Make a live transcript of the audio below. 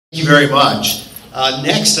Thank you very much.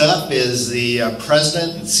 Next up is the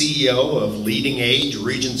President and CEO of Leading Age.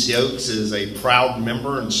 Regency Oaks is a proud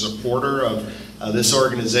member and supporter of this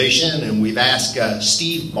organization, and we've asked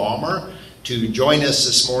Steve Ballmer to join us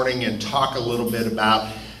this morning and talk a little bit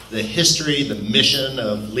about the history, the mission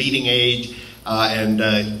of Leading Age, and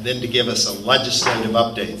then to give us a legislative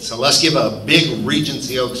update. So let's give a big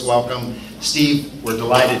Regency Oaks welcome. Steve, we're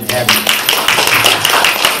delighted to have you.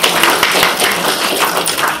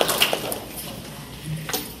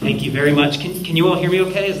 Thank you very much. Can you all hear me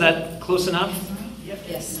okay? Is that close enough?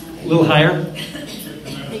 Yes. A little higher?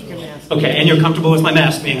 Take your mask. Okay, and you're comfortable with my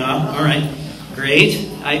mask being off? All right, great.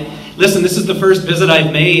 Listen, this is the first visit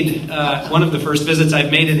I've made, one of the first visits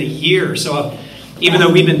I've made in a year. So even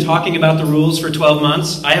though we've been talking about the rules for 12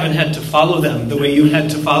 months, I haven't had to follow them the way you had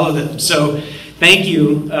to follow them. So thank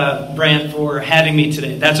you, Brant, for having me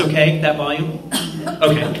today. That's okay, that volume?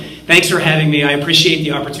 Okay. Thanks for having me. I appreciate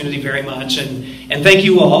the opportunity very much. And thank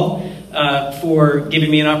you all for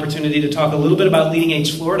giving me an opportunity to talk a little bit about Leading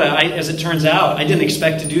Age Florida. As it turns out, I didn't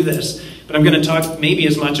expect to do this, but I'm going to talk maybe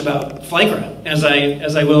as much about FLYCRA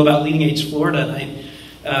as I will about Leading Age Florida.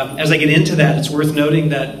 And as I get into that, it's worth noting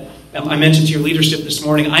that I mentioned to your leadership this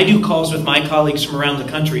morning, I do calls with my colleagues from around the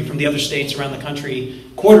country, from the other states around the country,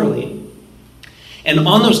 quarterly. And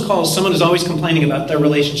on those calls, someone is always complaining about their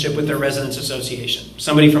relationship with their residents association.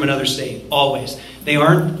 Somebody from another state, always. They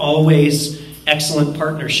aren't always excellent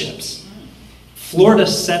partnerships. Florida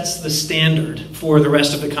sets the standard for the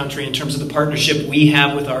rest of the country in terms of the partnership we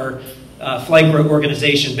have with our FLYCRA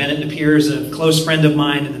organization. Bennett Napier is a close friend of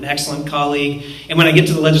mine and an excellent colleague. And when I get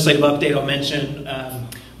to the legislative update, I'll mention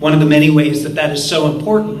one of the many ways that is so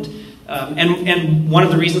important. And one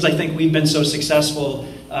of the reasons I think we've been so successful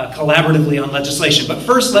collaboratively on legislation. But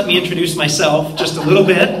first, let me introduce myself just a little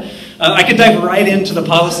bit. I could dive right into the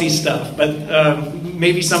policy stuff, but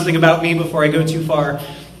maybe something about me before I go too far.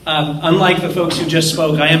 Unlike the folks who just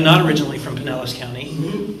spoke, I am not originally from Pinellas County.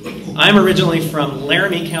 I'm originally from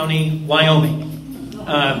Laramie County, Wyoming.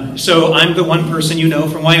 So I'm the one person you know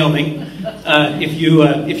from Wyoming. If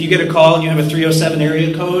you get a call and you have a 307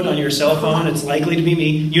 area code on your cell phone, it's likely to be me.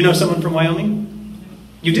 You know someone from Wyoming?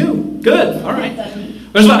 You do? Good. All right.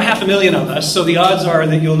 There's about 500,000 of us, so the odds are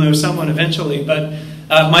that you'll know someone eventually. But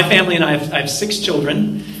my family and I have 6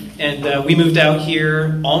 children, and we moved out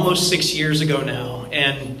here almost 6 years ago now.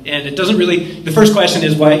 And it doesn't really, the first question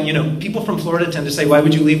is why, people from Florida tend to say, why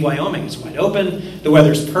would you leave Wyoming? It's wide open, the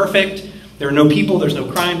weather's perfect, there are no people, there's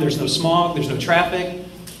no crime, there's no smog, there's no traffic.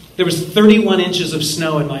 There was 31 inches of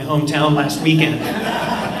snow in my hometown last weekend.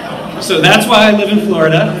 So that's why I live in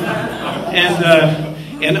Florida.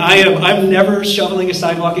 And I'm never shoveling a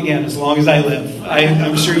sidewalk again as long as I live.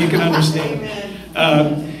 I'm sure you can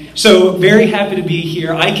understand. So very happy to be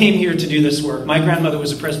here. I came here to do this work. My grandmother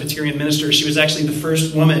was a Presbyterian minister. She was actually the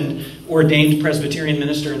first woman ordained Presbyterian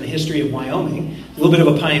minister in the history of Wyoming, a little bit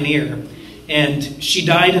of a pioneer. And she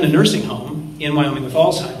died in a nursing home in Wyoming with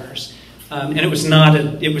Alzheimer's. And it was not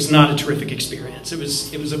a terrific experience. It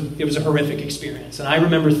was a horrific experience. And I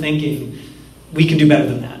remember thinking, we can do better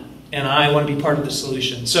than that. And I want to be part of the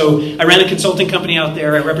solution. So I ran a consulting company out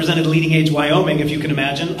there. I represented Leading Age Wyoming, if you can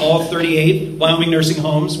imagine. All 38 Wyoming nursing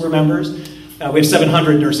homes were members. We have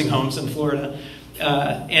 700 nursing homes in Florida.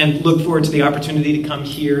 And look forward to the opportunity to come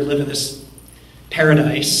here, live in this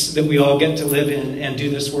paradise that we all get to live in and do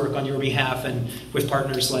this work on your behalf and with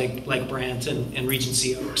partners like Brant and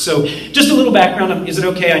Regency Oaks. So just a little background. Is it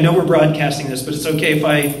okay? I know we're broadcasting this, but it's okay if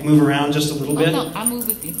I move around just a little bit? No, I'll move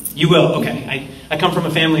with you. You will? Okay. I come from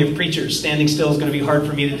a family of preachers. Standing still is going to be hard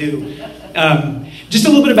for me to do. Just a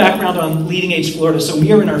little bit of background on Leading Age Florida. So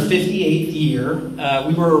we are in our 58th year.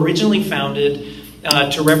 We were originally founded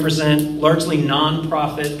to represent largely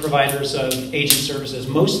nonprofit providers of aging services,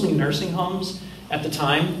 mostly nursing homes at the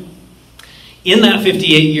time. In that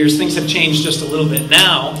 58 years, things have changed just a little bit.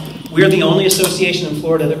 Now, we're the only association in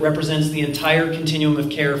Florida that represents the entire continuum of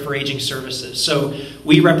care for aging services. So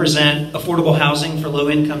we represent affordable housing for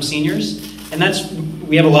low-income seniors, and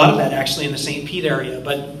we have a lot of that actually in the St. Pete area,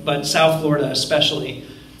 but South Florida especially.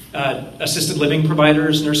 Assisted living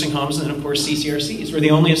providers, nursing homes, and then of course CCRCs. We're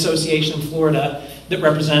the only association in Florida that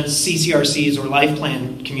represents CCRCs or life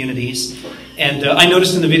plan communities. And I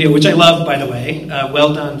noticed in the video, which I love by the way,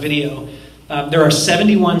 well done video, there are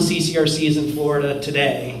 71 CCRCs in Florida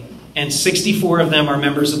today, and 64 of them are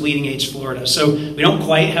members of Leading Age Florida. So we don't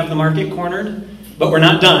quite have the market cornered, but we're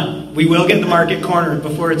not done. We will get the market cornered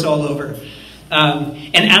before it's all over.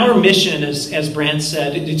 And our mission, as Brant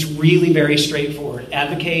said, it's really very straightforward.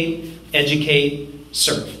 Advocate, educate,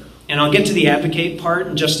 serve. And I'll get to the advocate part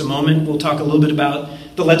in just a moment. We'll talk a little bit about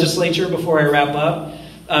the legislature before I wrap up.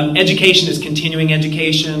 Education is continuing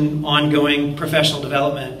education, ongoing professional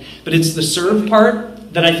development. But it's the serve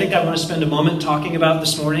part that I think I want to spend a moment talking about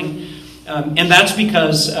this morning. And that's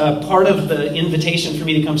because part of the invitation for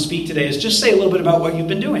me to come speak today is just say a little bit about what you've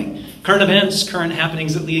been doing. Current events, current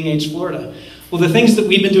happenings at Leading Age Florida. Well, the things that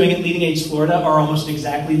we've been doing at Leading Age Florida are almost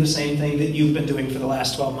exactly the same thing that you've been doing for the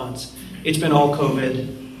last 12 months. It's been all COVID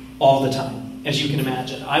all the time, as you can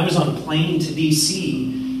imagine. I was on a plane to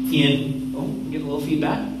D.C. in, get a little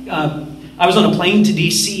feedback. I was on a plane to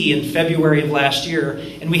D.C. in February of last year,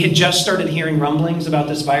 and we had just started hearing rumblings about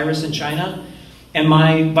this virus in China. And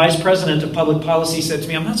my vice president of public policy said to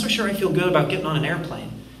me, I'm not so sure I feel good about getting on an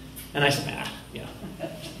airplane. And I said,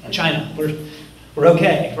 China, we're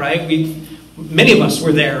okay, right? Many of us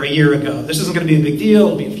were there a year ago. This isn't going to be a big deal.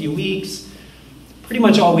 It'll be a few weeks. Pretty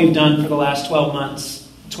much all we've done for the last 12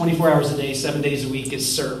 months, 24 hours a day, 7 days a week,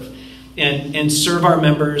 is serve. And serve our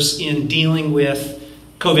members in dealing with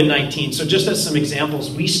COVID-19. So just as some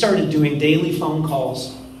examples, we started doing daily phone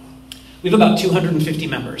calls. We have about 250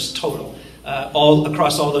 members total, all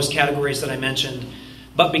across all those categories that I mentioned.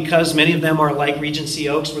 But because many of them are like Regency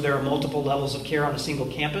Oaks, where there are multiple levels of care on a single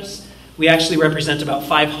campus, we actually represent about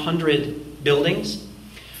 500 buildings.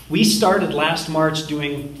 We started last March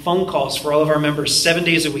doing phone calls for all of our members 7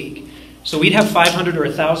 days a week. So we'd have 500 or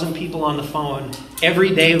 1,000 people on the phone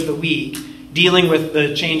every day of the week dealing with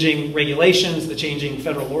the changing regulations, the changing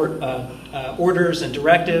federal orders and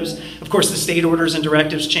directives. Of course, the state orders and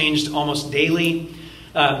directives changed almost daily.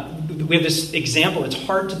 We have this example. It's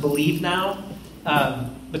hard to believe now.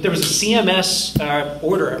 But there was a CMS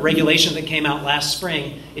order, a regulation that came out last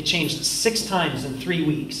spring. It changed 6 times in 3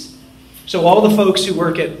 weeks. So all the folks who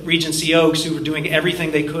work at Regency Oaks, who were doing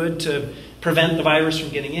everything they could to prevent the virus from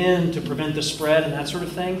getting in, to prevent the spread and that sort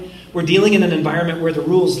of thing, were dealing in an environment where the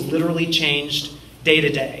rules literally changed day to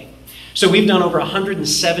day. So we've done over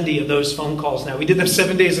 170 of those phone calls now. We did them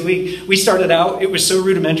 7 days a week. We started out, it was so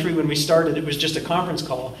rudimentary when we started, it was just a conference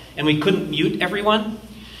call, and we couldn't mute everyone.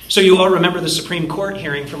 So you all remember the Supreme Court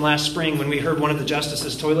hearing from last spring when we heard one of the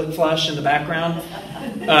justices toilet flush in the background.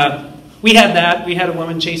 We had that. We had a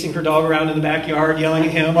woman chasing her dog around in the backyard, yelling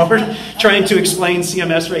at him over trying to explain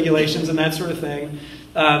CMS regulations and that sort of thing.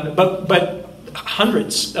 But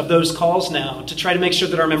hundreds of those calls now to try to make sure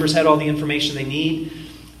that our members had all the information they need,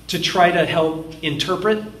 to try to help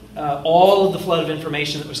interpret all of the flood of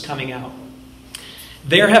information that was coming out.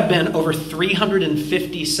 There have been over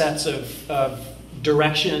 350 sets of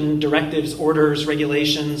directives, orders,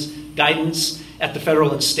 regulations, guidance at the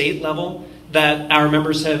federal and state level that our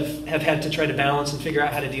members have had to try to balance and figure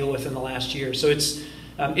out how to deal with in the last year. So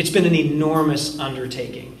it's been an enormous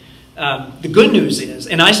undertaking. The good news is,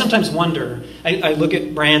 and I sometimes wonder, I look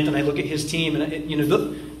at Brant and I look at his team, and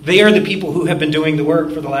they are the people who have been doing the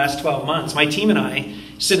work for the last 12 months. My team and I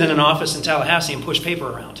sit in an office in Tallahassee and push paper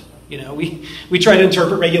around. We try to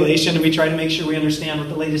interpret regulation, and we try to make sure we understand what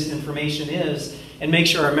the latest information is and make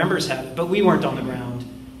sure our members have it. But we weren't on the ground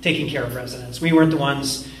taking care of residents. We weren't the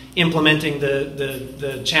ones implementing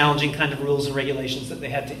the challenging kind of rules and regulations that they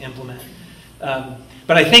had to implement.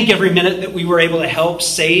 But I think every minute that we were able to help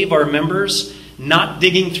save our members not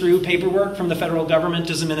digging through paperwork from the federal government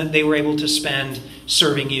is a minute they were able to spend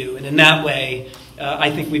serving you. And in that way,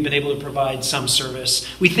 I think we've been able to provide some service.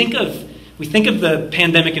 We think of the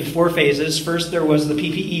pandemic in 4 phases. First, there was the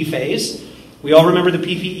PPE phase. We all remember the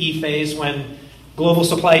PPE phase when global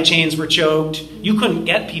supply chains were choked. You couldn't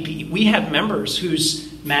get PPE. We had members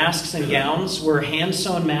whose masks and gowns were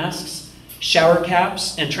hand-sewn masks, shower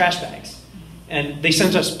caps, and trash bags. And they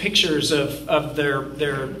sent us pictures of their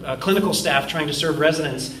clinical staff trying to serve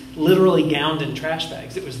residents literally gowned in trash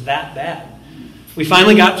bags. It was that bad. We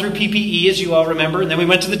finally got through PPE, as you all remember, and then we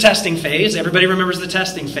went to the testing phase. Everybody remembers the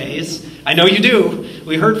testing phase. I know you do.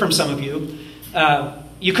 We heard from some of you.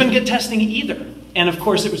 You couldn't get testing either. And of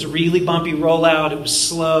course, it was a really bumpy rollout. It was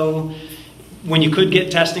slow. When you could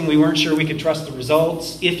get testing, we weren't sure we could trust the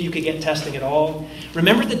results, if you could get testing at all.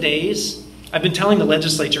 Remember the days? I've been telling the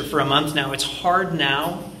legislature for a month now, it's hard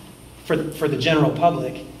now for the general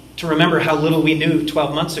public to remember how little we knew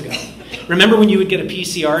 12 months ago. Remember when you would get a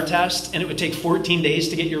PCR test and it would take 14 days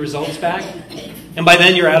to get your results back? And by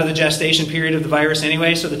then you're out of the gestation period of the virus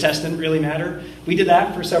anyway, so the test didn't really matter. We did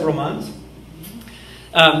that for several months.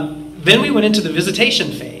 Then we went into the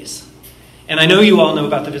visitation phase. And I know you all know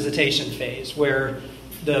about the visitation phase, where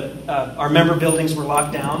our member buildings were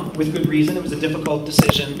locked down with good reason. It was a difficult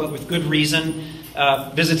decision, but with good reason,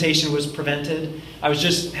 visitation was prevented. I was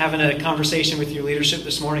just having a conversation with your leadership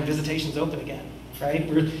this morning. Visitation's open again, right?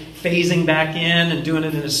 We're phasing back in and doing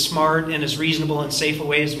it in as smart and as reasonable and safe a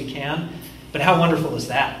way as we can. But how wonderful is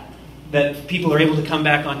that? that people are able to come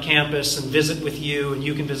back on campus and visit with you, and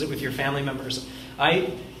you can visit with your family members.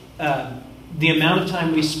 The amount of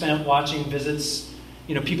time we spent watching visits,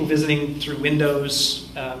 people visiting through windows,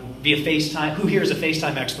 via FaceTime. Who here is a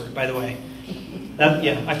FaceTime expert, by the way?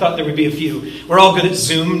 I thought there would be a few. We're all good at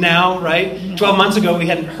Zoom now, right? 12 months ago, we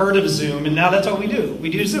hadn't heard of Zoom, and now that's all we do. We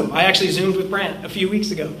do Zoom. I actually Zoomed with Brant a few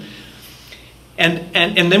weeks ago. And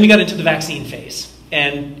then we got into the vaccine phase.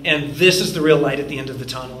 And this is the real light at the end of the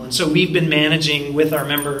tunnel. And so we've been managing with our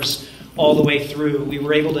members all the way through. We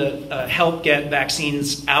were able to help get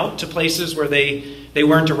vaccines out to places where they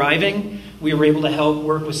weren't arriving. We were able to help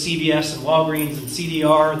work with CVS and Walgreens and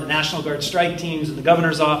CDR and the National Guard strike teams and the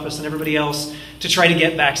governor's office and everybody else to try to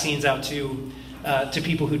get vaccines out to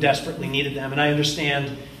people who desperately needed them. And I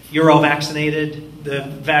understand you're all vaccinated. The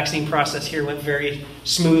vaccine process here went very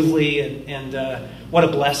smoothly, and what a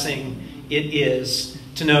blessing it is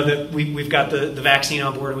to know that we've got the vaccine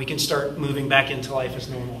on board and we can start moving back into life as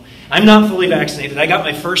normal. I'm not fully vaccinated. I got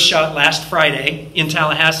my first shot last Friday in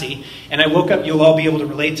Tallahassee, and I woke up, you'll all be able to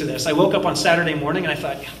relate to this. I woke up on Saturday morning and I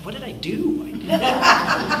thought, what did I do?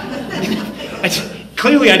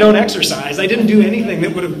 Clearly I don't exercise. I didn't do anything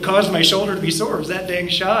that would have caused my shoulder to be sore. It was that dang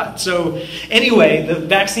shot. So anyway, the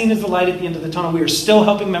vaccine is the light at the end of the tunnel. We are still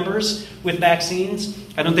helping members with vaccines.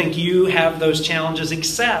 I don't think you have those challenges,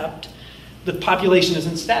 except the population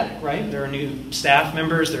isn't static, right? There are new staff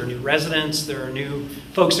members, there are new residents, there are new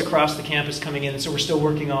folks across the campus coming in, so we're still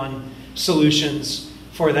working on solutions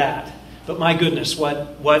for that. But my goodness,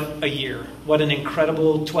 what a year. What an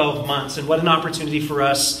incredible 12 months, and what an opportunity for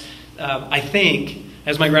us, I think,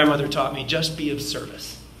 as my grandmother taught me, just be of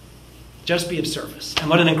service. Just be of service. And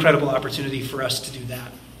what an incredible opportunity for us to do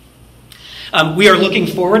that. We are looking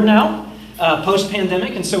forward now.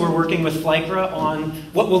 Post-pandemic, and so we're working with FLYCRA on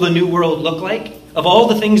what will the new world look like. Of all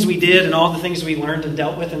the things we did and all the things we learned and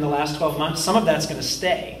dealt with in the last 12 months, some of that's going to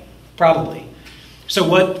stay, probably. So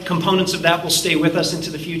what components of that will stay with us into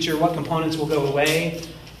the future? What components will go away?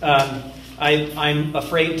 I'm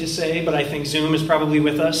afraid to say, but I think Zoom is probably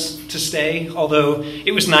with us to stay, although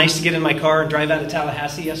it was nice to get in my car and drive out of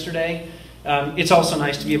Tallahassee yesterday. It's also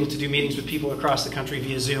nice to be able to do meetings with people across the country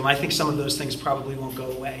via Zoom. I think some of those things probably won't go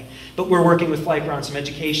away. But we're working with FLYCRA on some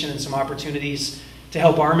education and some opportunities to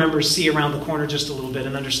help our members see around the corner just a little bit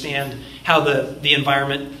and understand how the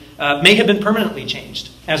environment may have been permanently changed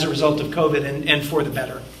as a result of COVID, and for the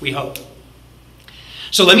better, we hope.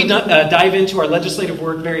 So let me dive into our legislative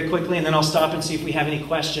work very quickly, and then I'll stop and see if we have any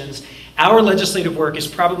questions. Our legislative work is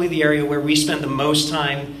probably the area where we spend the most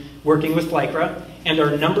time working with FLYCRA. And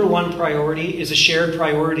our number one priority is a shared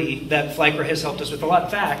priority that FLYCRA has helped us with a lot. In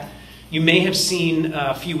fact, you may have seen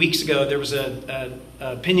a few weeks ago, there was an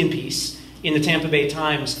opinion piece in the Tampa Bay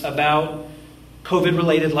Times about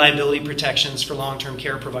COVID-related liability protections for long-term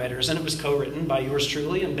care providers. And it was co-written by yours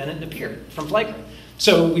truly and Bennett Napier from FLYCRA.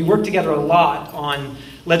 So we work together a lot on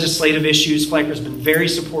legislative issues. FLYCRA has been very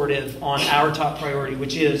supportive on our top priority,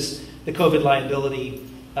 which is the COVID liability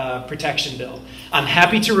protection bill. I'm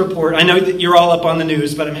happy to report, I know that you're all up on the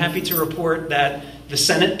news, but I'm happy to report that the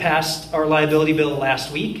Senate passed our liability bill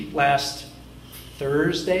last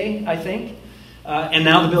Thursday, I think. And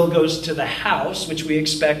now the bill goes to the House, which we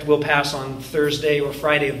expect will pass on Thursday or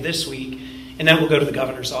Friday of this week, and then we'll go to the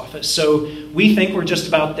governor's office. So we think we're just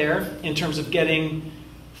about there in terms of getting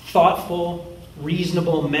thoughtful,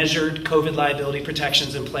 reasonable, measured COVID liability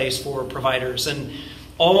protections in place for providers. And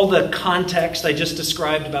all the context I just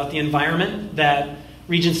described about the environment that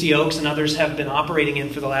Regency Oaks and others have been operating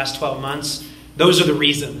in for the last 12 months, those are the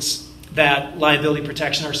reasons that liability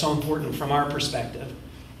protection are so important from our perspective.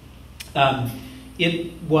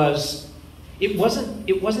 It wasn't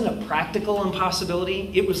a practical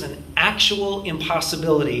impossibility. It was an actual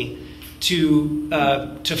impossibility to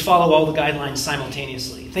follow all the guidelines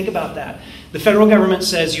simultaneously. Think about that. The federal government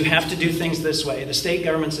says you have to do things this way. The state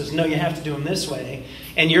government says, no, you have to do them this way.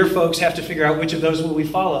 And your folks have to figure out which of those will we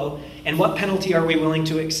follow and what penalty are we willing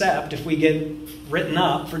to accept if we get written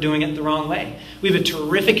up for doing it the wrong way. We have a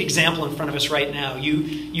terrific example in front of us right now.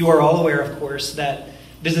 You are all aware, of course, that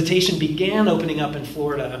visitation began opening up in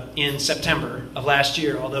Florida in September of last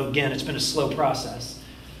year, although, again, it's been a slow process.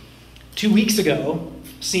 2 weeks ago,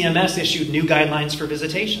 CMS issued new guidelines for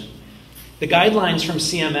visitation. The guidelines from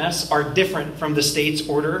CMS are different from the state's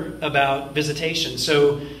order about visitation.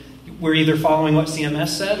 So we're either following what CMS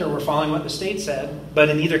said or we're following what the state said, but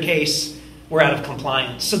in either case, we're out of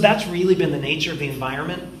compliance. So that's really been the nature of the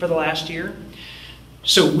environment for the last year.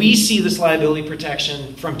 So we see this liability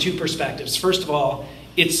protection from two perspectives. First of all,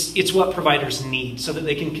 it's what providers need so that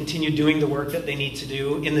they can continue doing the work that they need to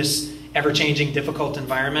do in this ever-changing, difficult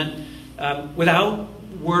environment without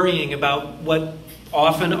worrying about what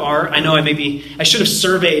often are, I know I should have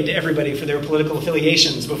surveyed everybody for their political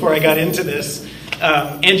affiliations before I got into this,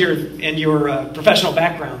 and your professional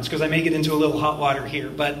backgrounds, because I may get into a little hot water here.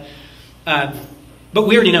 But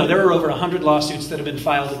we already know there are over 100 lawsuits that have been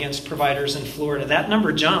filed against providers in Florida. That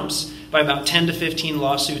number jumps by about 10 to 15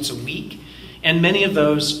 lawsuits a week, and many of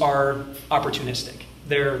those are opportunistic.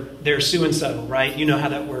 They're sue and settle, right? You know how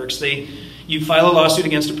that works. You file a lawsuit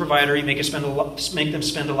against a provider, you make them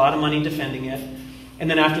spend a lot of money defending it, and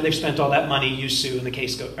then after they've spent all that money, you sue and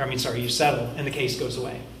you settle and the case goes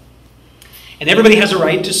away. And everybody has a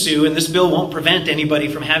right to sue, and this bill won't prevent anybody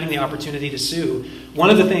from having the opportunity to sue. One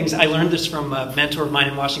of the things, I learned this from a mentor of mine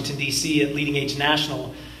in Washington, D.C. at Leading Age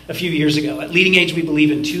National a few years ago. At Leading Age, we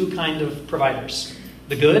believe in two kinds of providers: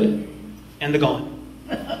 the good and the gone.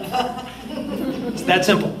 It's that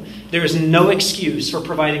simple. There is no excuse for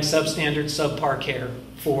providing substandard, subpar care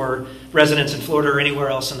for residents in Florida or anywhere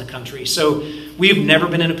else in the country. So we've never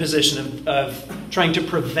been in a position of trying to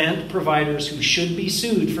prevent providers who should be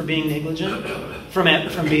sued for being negligent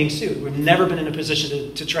from being sued. We've never been in a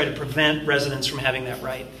position to try to prevent residents from having that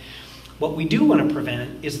right. What we do want to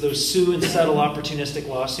prevent is those sue and settle opportunistic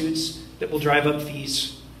lawsuits that will drive up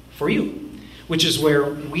fees for you, which is where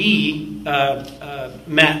we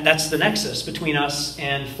met. That's the nexus between us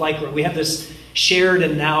and FLYCRA. We have this shared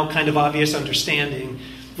and now kind of obvious understanding.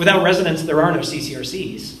 Without residents, there are no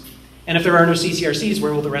CCRCs. And if there are no CCRCs,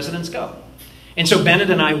 where will the residents go? And so Bennett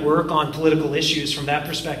and I work on political issues from that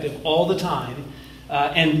perspective all the time.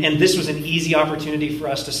 And this was an easy opportunity for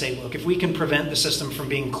us to say, look, if we can prevent the system from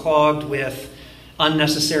being clogged with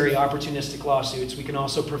unnecessary opportunistic lawsuits, we can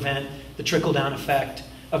also prevent the trickle-down effect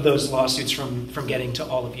of those lawsuits from getting to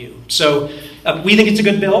all of you. So we think it's a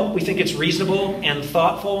good bill. We think it's reasonable and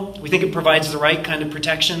thoughtful. We think it provides the right kind of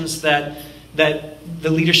protections that the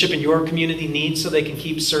leadership in your community needs so they can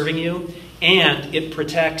keep serving you. And it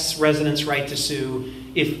protects residents' right to sue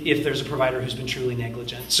if there's a provider who's been truly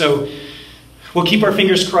negligent. So we'll keep our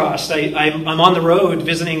fingers crossed. I'm on the road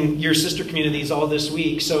visiting your sister communities all this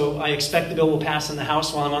week, so I expect the bill will pass in the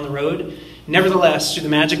House while I'm on the road. Nevertheless, through the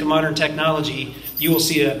magic of modern technology, you will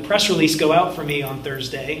see a press release go out from me on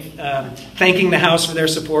Thursday, thanking the House for their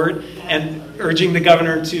support and urging the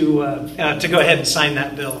governor to go ahead and sign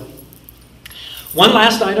that bill. One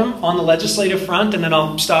last item on the legislative front, and then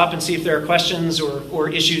I'll stop and see if there are questions or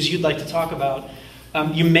issues you'd like to talk about.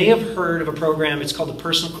 You may have heard of a program. It's called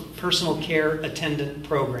the Personal Care Attendant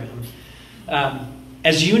Program.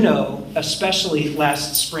 As you know, especially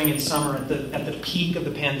last spring and summer at the peak of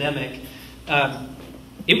the pandemic,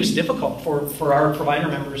 it was difficult for our provider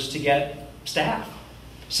members to get staff.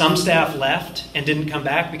 Some staff left and didn't come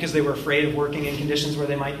back because they were afraid of working in conditions where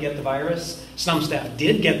they might get the virus. Some staff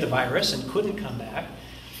did get the virus and couldn't come back.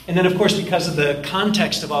 And then, of course, because of the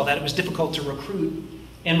context of all that, it was difficult to recruit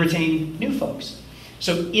and retain new folks.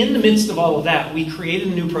 So in the midst of all of that, we created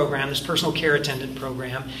a new program, this Personal Care Attendant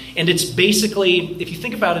Program, and it's basically, if you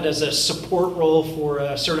think about it as a support role for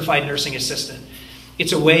a certified nursing assistant,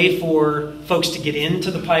 it's a way for folks to get into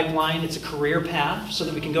the pipeline. It's a career path so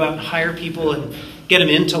that we can go out and hire people and get them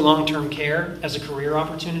into long-term care as a career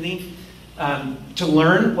opportunity, to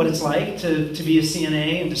learn what it's like to be a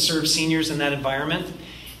CNA and to serve seniors in that environment,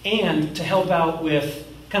 and to help out with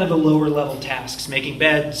kind of the lower level tasks, making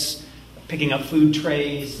beds, picking up food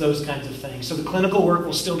trays, those kinds of things. So the clinical work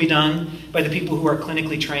will still be done by the people who are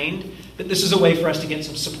clinically trained, but this is a way for us to get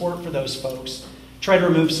some support for those folks, try to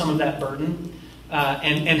remove some of that burden,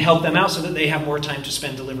 and help them out so that they have more time to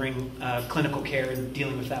spend delivering clinical care and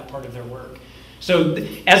dealing with that part of their work. So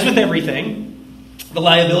as with everything, the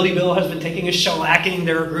liability bill has been taking a shellacking.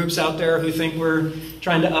 There are groups out there who think we're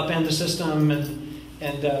trying to upend the system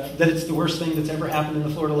and that it's the worst thing that's ever happened in the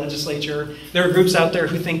Florida legislature. There are groups out there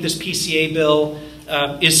who think this PCA bill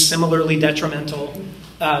is similarly detrimental.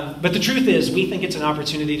 But the truth is, we think it's an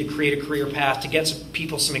opportunity to create a career path, to get some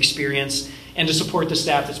people some experience, and to support the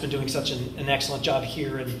staff that's been doing such an excellent job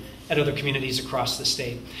here and at other communities across the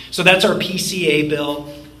state. So that's our PCA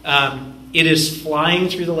bill. It is flying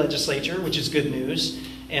through the legislature, which is good news.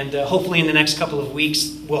 And hopefully in the next couple of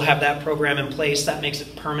weeks, we'll have that program in place. That makes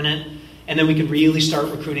it permanent. And then we can really start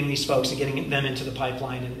recruiting these folks and getting them into the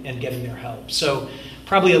pipeline and getting their help. So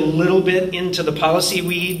probably a little bit into the policy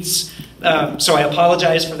weeds. So I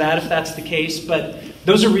apologize for that if that's the case. But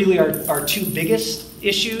those are really our two biggest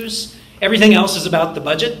issues. Everything else is about the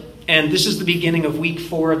budget. And this is the beginning of week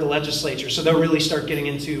 4 of the legislature. So they'll really start getting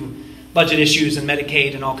into budget issues and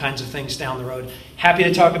Medicaid and all kinds of things down the road. Happy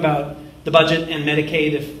to talk about the budget and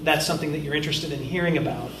Medicaid if that's something that you're interested in hearing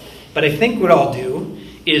about. But I think what I'll do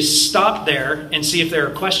is stop there and see if there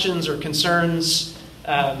are questions or concerns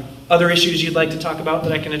Other issues you'd like to talk about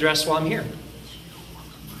that I can address while I'm here?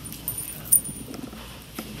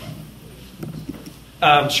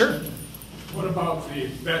 Sure. What about the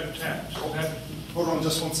bed tax? Hold on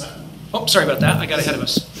just one second. Oh, sorry about that. I got ahead of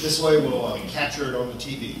us. This way we'll capture it on the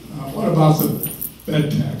TV. What about the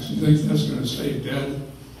bed tax? You think that's going to stay dead?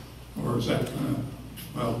 Or is that going to,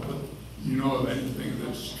 well, you know of anything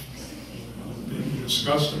that's being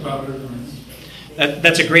discussed about it?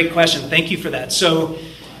 That's a great question. Thank you for that. So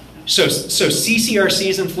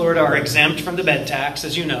CCRCs in Florida are exempt from the bed tax,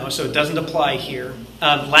 as you know, so it doesn't apply here.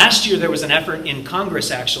 Last year there was an effort in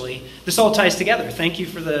Congress, actually. This all ties together. Thank you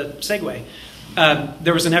for the segue.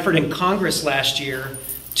 There was an effort in Congress last year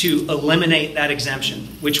to eliminate that exemption,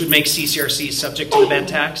 which would make CCRCs subject to the bed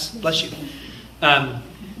tax. Bless you.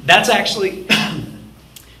 That's actually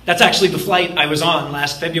the flight I was on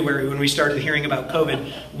last February when we started hearing about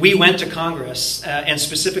COVID. We went to Congress, and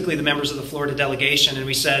specifically the members of the Florida delegation, and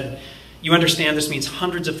we said, you understand this means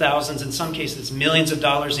hundreds of thousands, in some cases millions of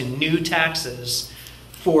dollars in new taxes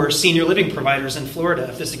for senior living providers in Florida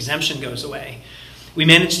if this exemption goes away. We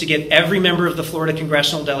managed to get every member of the Florida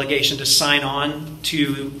congressional delegation to sign on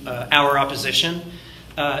to our opposition,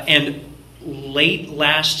 and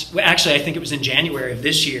actually I think it was in January of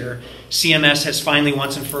this year, CMS has finally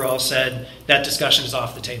once and for all said that discussion is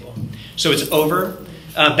off the table. So it's over.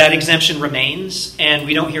 That exemption remains, and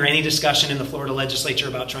we don't hear any discussion in the Florida legislature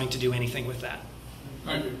about trying to do anything with that.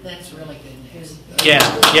 Thank you. That's really good news. Yeah,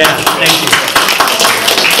 thank you.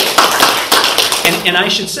 And I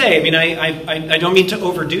should say, I mean, I don't mean to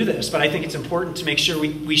overdo this, but I think it's important to make sure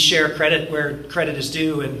we share credit where credit is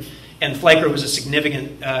due, and FLICRA was a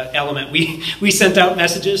significant element. We sent out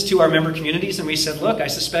messages to our member communities, and we said, look, I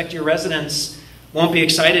suspect your residents won't be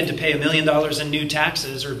excited to pay $1 million in new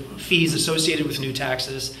taxes or fees associated with new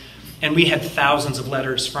taxes. And we had thousands of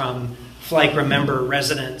letters from FLICRA member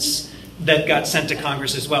residents that got sent to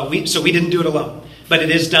Congress as well. So we didn't do it alone, but it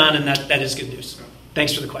is done, and that is good news.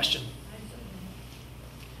 Thanks for the question.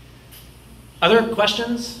 Other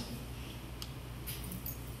questions?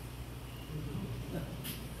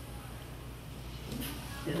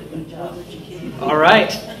 All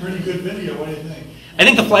right. Pretty good video. What do you think? I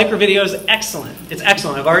think the FLICRA video is excellent. It's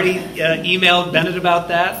excellent. I've already emailed Bennett about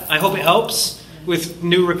that. I hope it helps with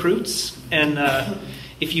new recruits. And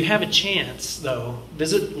if you have a chance, though,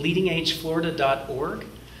 visit leadingageflorida.org.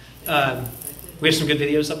 We have some good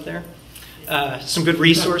videos up there, some good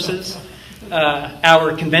resources.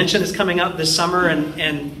 Our convention is coming up this summer,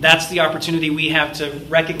 and that's the opportunity we have to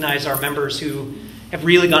recognize our members who have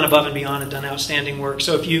really gone above and beyond and done outstanding work.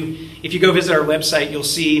 So if you go visit our website, you'll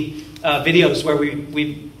see videos where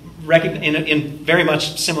we in very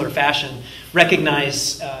much similar fashion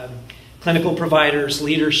recognize clinical providers,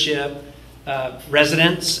 leadership,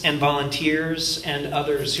 residents and volunteers, and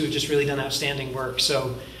others who have just really done outstanding work.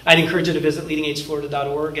 So I'd encourage you to visit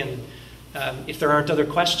leadingageflorida.org, and if there aren't other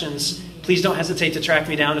questions, please don't hesitate to track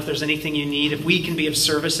me down if there's anything you need. If we can be of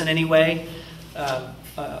service in any way,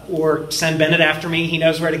 or send Bennett after me. He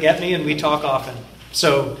knows where to get me, and we talk often.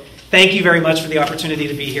 So thank you very much for the opportunity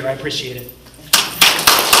to be here. I appreciate it.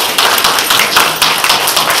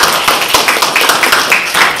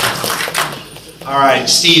 All right,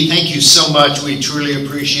 Steve, thank you so much. We truly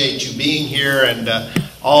appreciate you being here and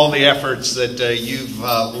all the efforts that you've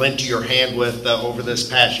lent your hand with over this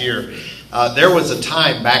past year. There was a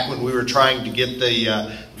time back when we were trying to get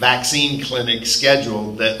the vaccine clinic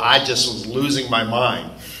scheduled that I just was losing my mind,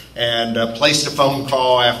 and placed a phone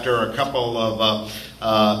call after a couple of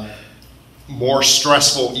more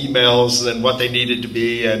stressful emails than what they needed to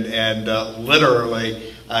be, and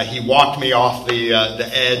literally he walked me off the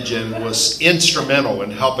edge and was instrumental in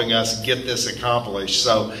helping us get this accomplished.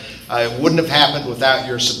 So it wouldn't have happened without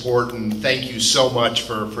your support, and thank you so much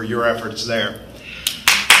for your efforts there.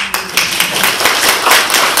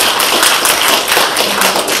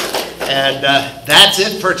 And that's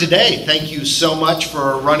it for today. Thank you so much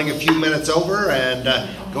for running a few minutes over, and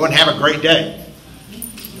go and have a great day.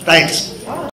 Thanks.